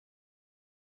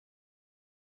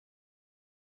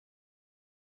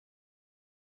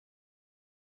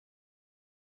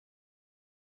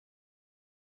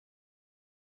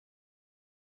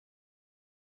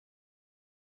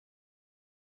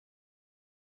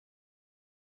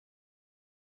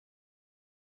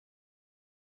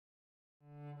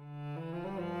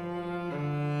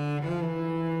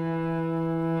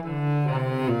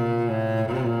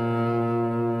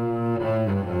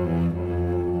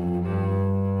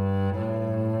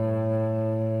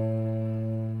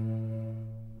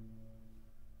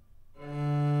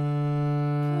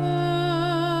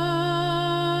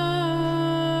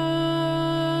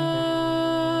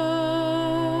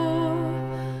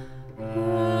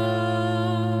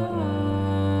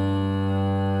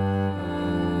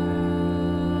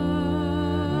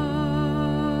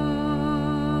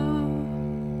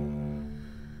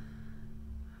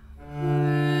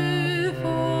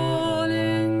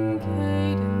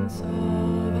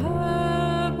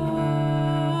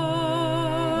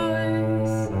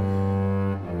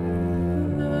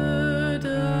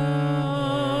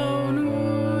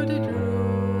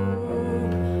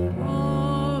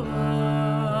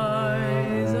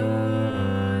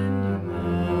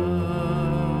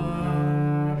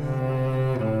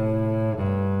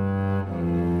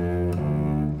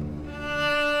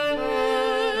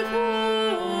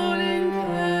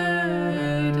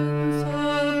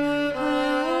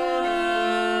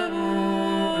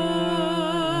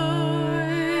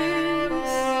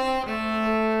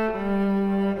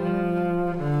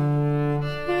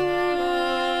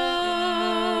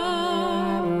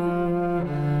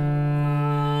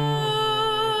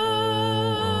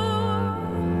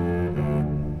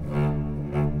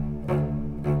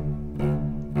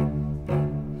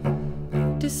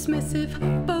dismissive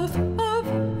both of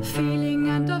feeling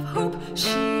and of hope. She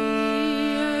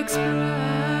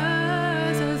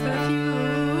expresses the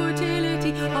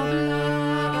futility of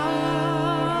life.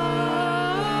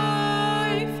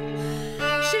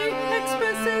 She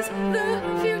expresses the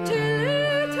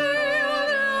futility of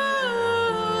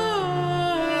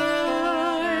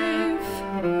life.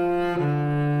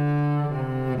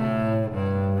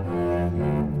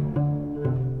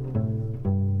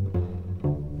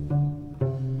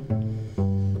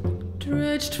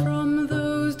 Dredged from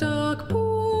those dark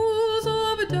pools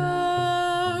of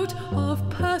doubt of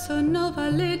personal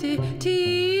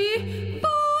validity,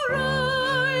 for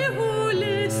I who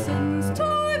listens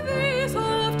to this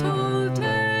oft-told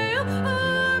tale,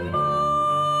 a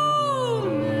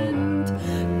moment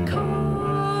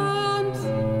comes,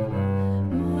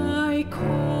 my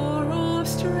core of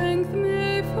strength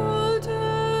may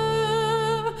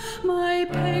falter, my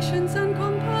patience and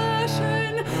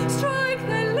compassion strike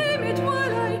their limit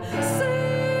while I say,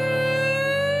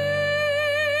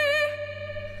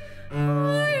 I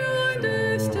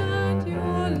understand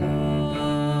your lot.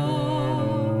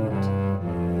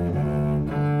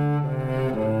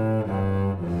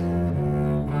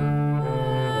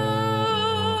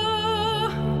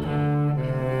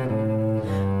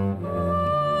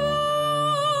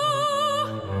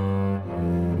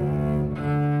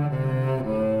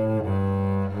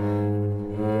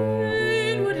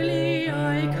 Inwardly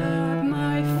I curb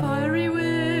my fiery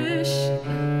wish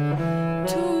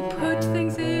to put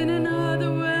things in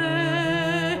another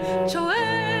way. Joy,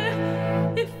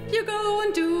 if you go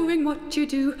on doing what you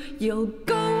do, you'll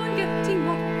go on getting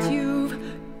what you've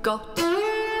got.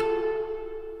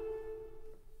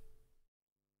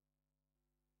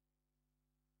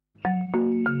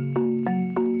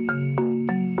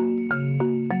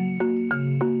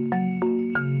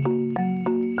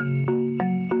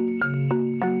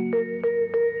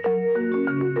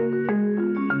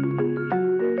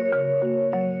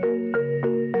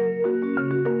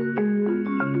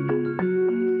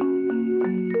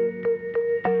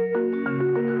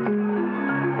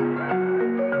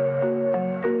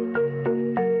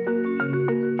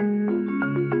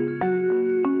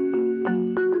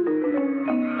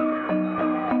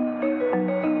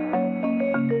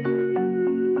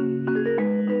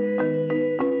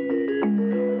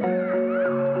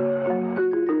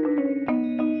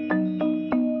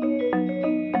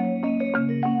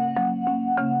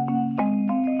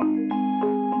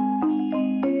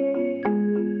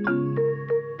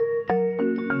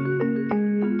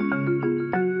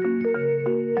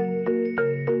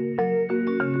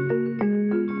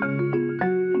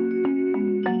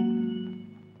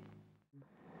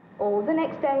 All the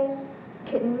next day,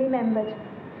 Kitten remembered.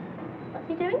 What's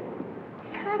he doing?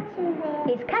 Catching it.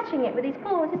 He's catching it with his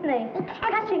paws, isn't he? He's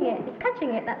Catching it. He's catching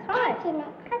it, that's right. Catching it.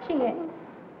 Catching it.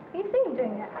 You see him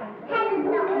doing that thing? Can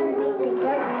see the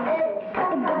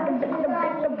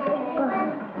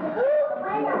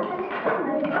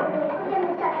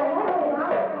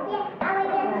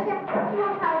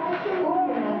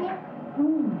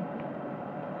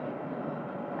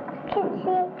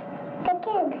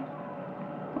kid.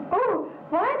 Oh,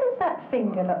 why does that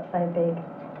finger look so big?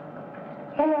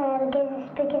 Because it's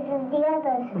bigger than the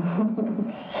others.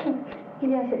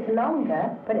 Yes, it's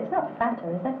longer, but it's not fatter,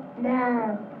 is it?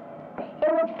 No.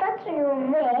 It was fatter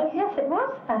than this. Yes, it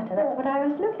was fatter. That's what I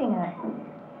was looking at.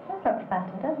 That looks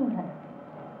fatter, doesn't it?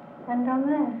 And on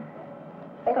there.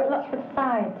 It's got lots of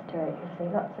sides to it, you see.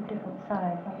 Lots of different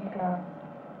sides on the glass.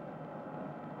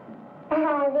 The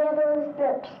other ones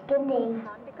look skinny.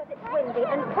 Because it's windy,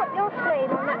 and put your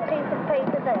flame on that piece of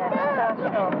paper there to start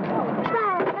it off.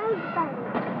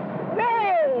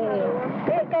 Yay!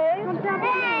 Here it goes.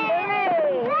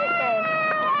 Yay! Here it goes.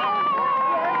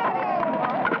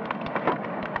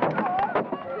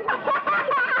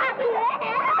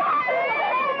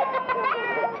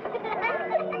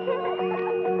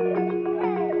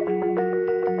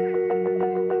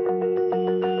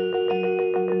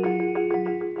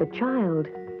 The child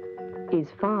is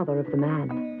father of the man.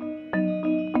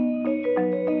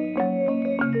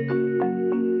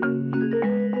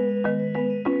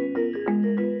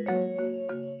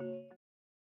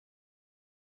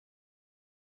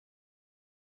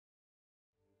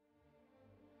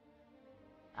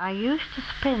 I used to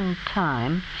spend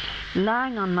time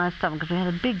lying on my stomach because we had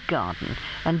a big garden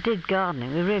and did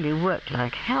gardening. We really worked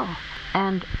like hell.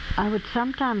 And I would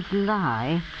sometimes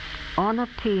lie on a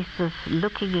piece of,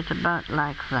 looking at about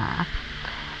like that,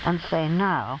 and say,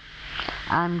 now,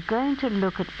 I'm going to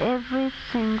look at every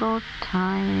single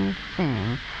tiny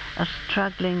thing, a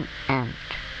struggling ant,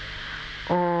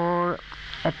 or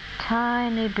a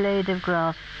tiny blade of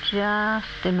grass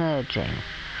just emerging,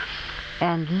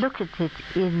 and look at it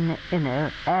in,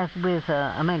 as with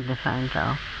a magnifying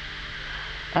glass,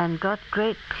 and got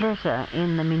great pleasure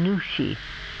in the minutiae,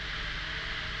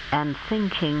 and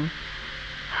thinking,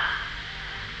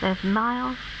 there's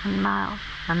miles and miles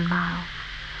and miles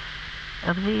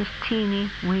of these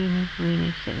teeny, weeny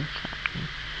things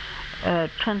happening,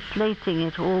 translating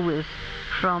it always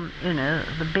from,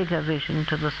 the bigger vision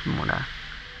to the smaller.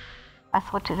 I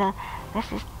thought,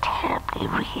 this is terribly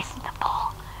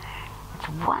reasonable. It's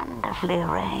wonderfully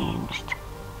arranged.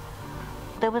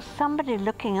 There was somebody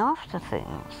looking after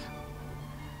things.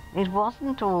 It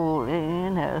wasn't all,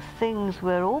 things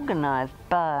were organized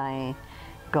by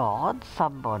God,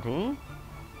 somebody,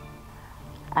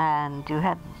 and you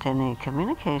hadn't any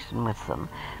communication with them,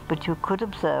 but you could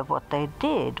observe what they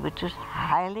did, which was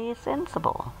highly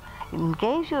sensible. It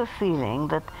gave you a feeling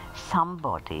that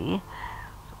somebody,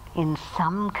 in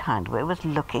some kind of way, was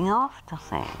looking after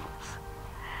things.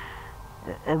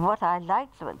 What I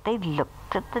liked was they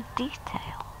looked at the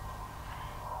detail.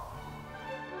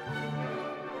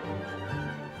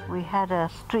 We had a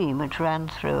stream which ran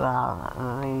through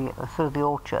the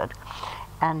orchard,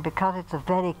 and because it's a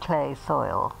very clay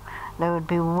soil, there would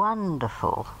be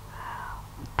wonderful,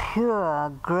 pure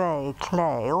grey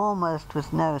clay, almost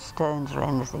with no stones or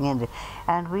anything in it.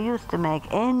 And we used to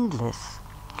make endless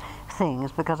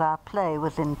things because our play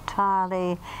was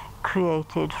entirely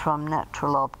created from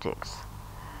natural objects.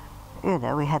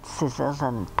 We had scissors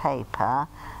and paper,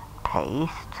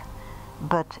 paste,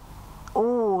 but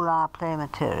all our play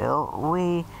material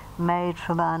we made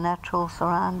from our natural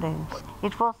surroundings.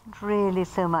 It wasn't really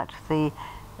so much it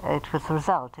was the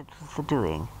result, it was the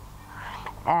doing.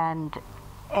 And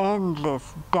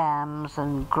endless dams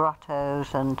and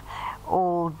grottos, and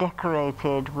all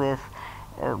decorated with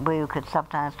where you could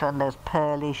sometimes turn those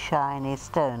pearly, shiny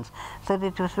stones. So that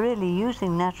it was really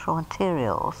using natural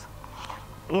materials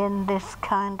in this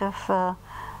kind of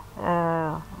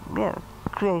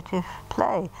creative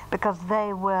play, because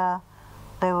they were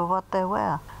what they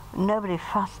were. Nobody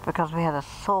fussed because we had a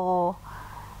saw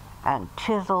and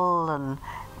chisel, and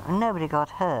nobody got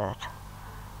hurt.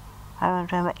 I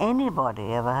don't remember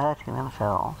anybody ever hurting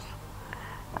themselves.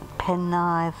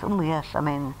 Penknives, oh yes,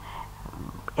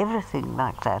 everything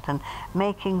like that, and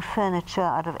making furniture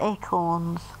out of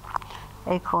acorns,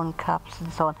 acorn cups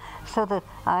and so on, so that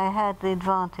I had the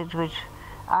advantage which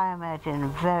I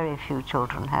imagine very few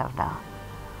children have now,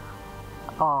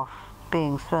 of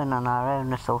being thrown on our own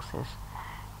resources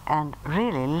and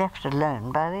really left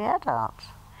alone by the adults.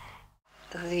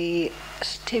 The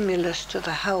stimulus to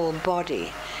the whole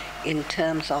body in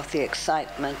terms of the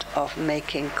excitement of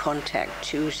making contact,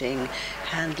 choosing,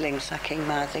 handling, sucking,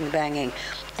 mouthing, banging,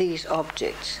 these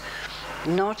objects,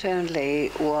 not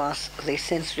only was the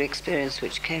sensory experience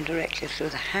which came directly through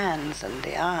the hands and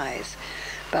the eyes,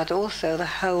 but also the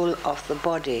whole of the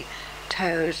body.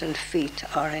 Toes and feet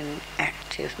are in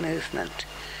active movement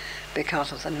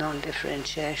because of the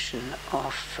non-differentiation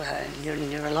of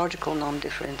neurological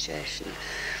non-differentiation,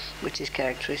 which is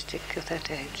characteristic of that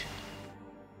age.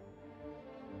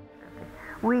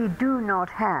 We do not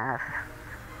have,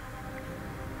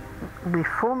 we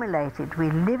formulate it, we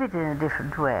live it in a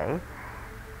different way,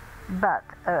 but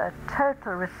a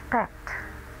total respect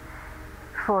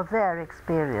for their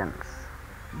experience,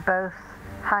 both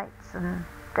heights and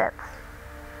depths,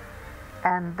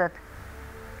 and that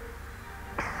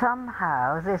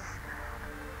somehow this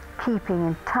keeping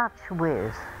in touch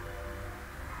with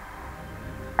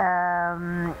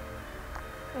the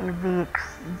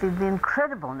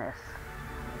incredibleness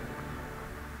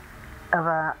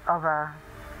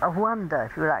of wonder,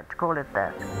 if you like to call it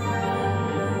that.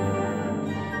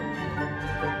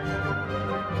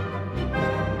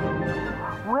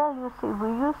 Well, you see, we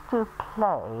used to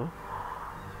play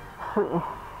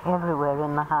everywhere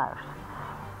in the house,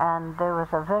 and there was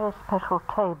a very special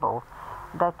table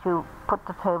that you put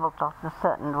the tablecloth in a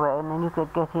certain way, and then you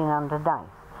could get in underneath.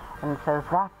 And so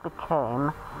that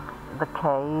became the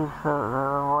cave,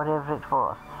 whatever it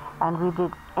was. And we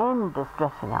did endless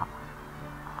dressing up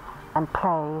and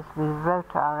plays. We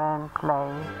wrote our own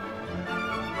plays.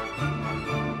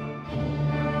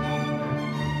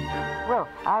 Well,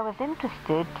 I was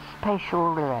interested in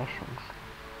spatial relations,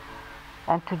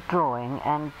 and to drawing,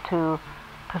 and to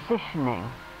positioning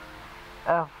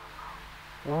of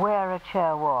where a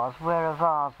chair was, where a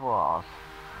vase was.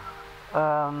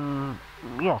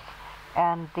 Yes,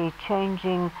 and the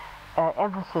changing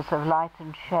emphasis of light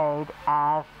and shade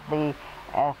as the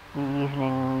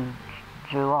evening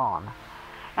drew on.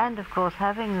 And of course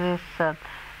having this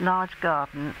large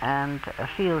garden and a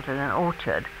field and an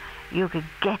orchard, you could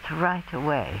get right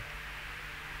away.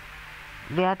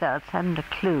 The adults hadn't a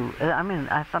clue. I mean,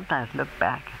 I sometimes look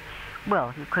back.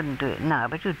 Well, you couldn't do it now,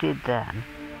 but you did then.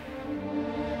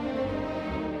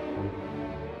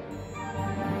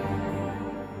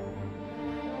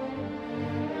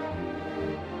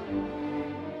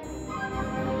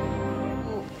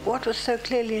 What was so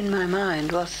clearly in my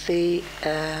mind was the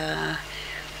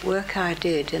work I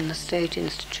did in the state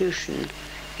institution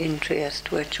in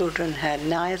Trieste, where children had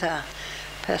neither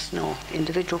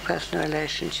individual personal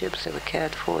relationships, they were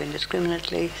cared for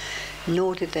indiscriminately,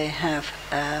 nor did they have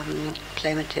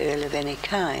play material of any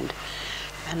kind.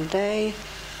 And they,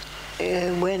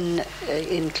 when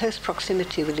in close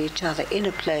proximity with each other in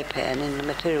a playpen, in the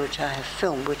material which I have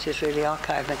filmed, which is really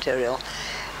archive material,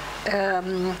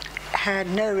 had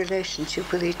no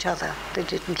relationship with each other. They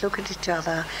didn't look at each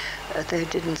other, they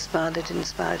didn't smile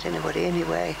at anybody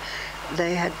anyway.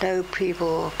 They had no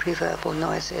pre-verbal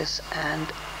noises,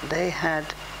 and they had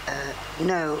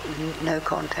no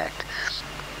contact.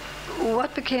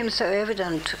 What became so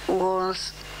evident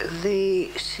was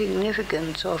the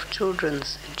significance of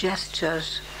children's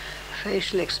gestures,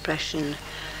 facial expression,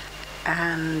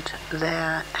 and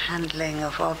their handling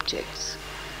of objects.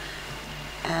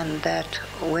 And that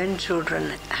when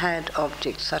children had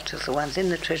objects such as the ones in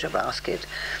the treasure basket,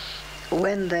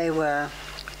 when they were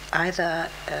either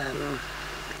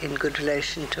in good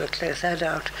relation to a close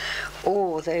adult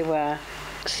or they were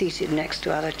seated next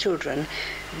to other children,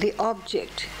 the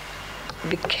object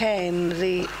became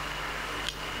the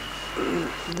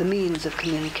means of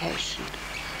communication.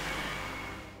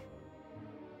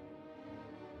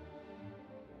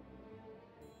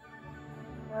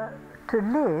 To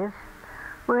live,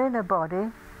 we're in a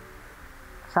body.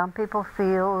 Some people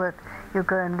feel that you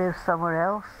go and live somewhere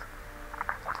else.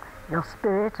 Your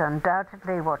spirit,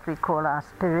 undoubtedly what we call our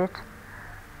spirit,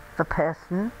 the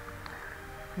person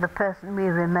we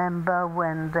remember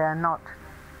when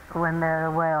they're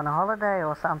away on a holiday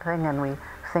or something, and we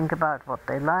think about what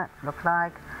they look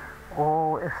like,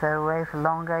 or if they're away for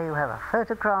longer, you have a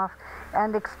photograph,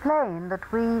 and explain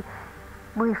that we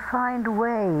find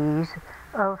ways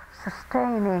of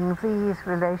sustaining these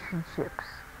relationships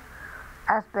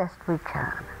as best we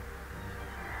can.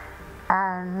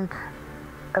 And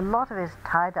a lot of it is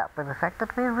tied up with the fact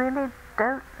that we really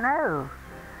don't know.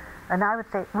 And I would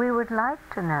say we would like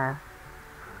to know.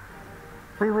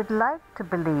 We would like to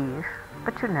believe,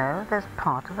 but you know, there's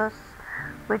part of us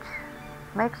which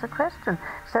makes a question.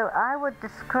 So I would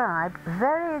describe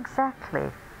very exactly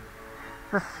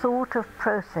the sort of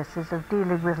processes of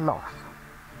dealing with loss.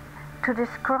 To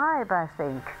describe, I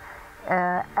think,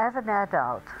 as an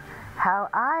adult, how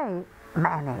I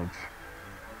manage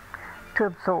to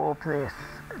absorb this,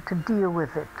 to deal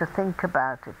with it, to think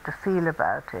about it, to feel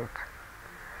about it,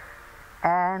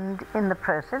 and in the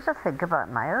process of think about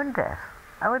my own death.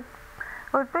 I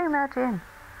would bring that in,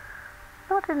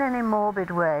 not in any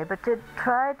morbid way, but to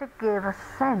try to give a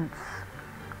sense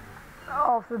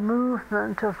of the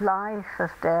movement of life,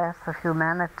 of death, of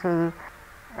humanity,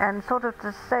 and sort of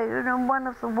to say, you know, one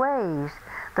of the ways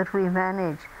that we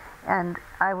manage, and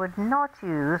I would not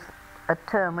use a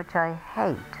term which I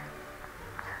hate,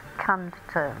 come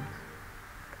to terms.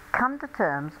 Come to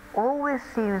terms always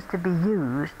seems to be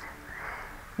used,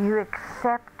 you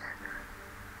accept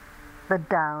the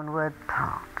downward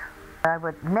part. I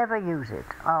would never use it.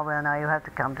 Oh, well, now you have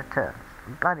to come to terms.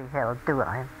 Bloody hell, do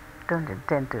I? Don't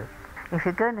intend to. If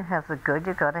you're going to have the good,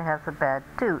 you've got to have the bad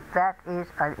too. That is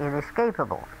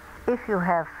inescapable. If you're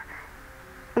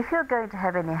going to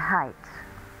have any heights,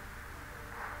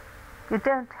 you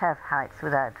don't have heights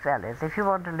without valleys. If you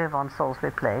want to live on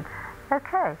Salisbury Plain,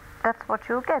 okay, that's what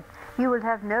you'll get. You will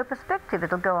have no perspective.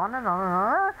 It'll go on and on and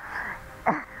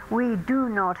on. We do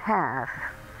not have.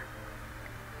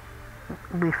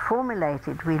 We formulate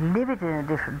it, we live it in a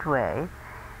different way,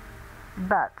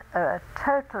 but a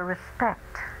total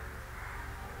respect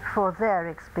for their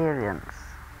experience,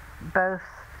 both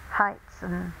heights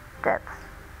and depths,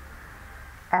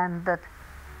 and that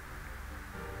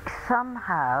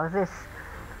somehow this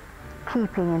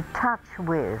keeping in touch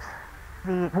with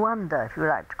the wonder, if you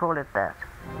like to call it that.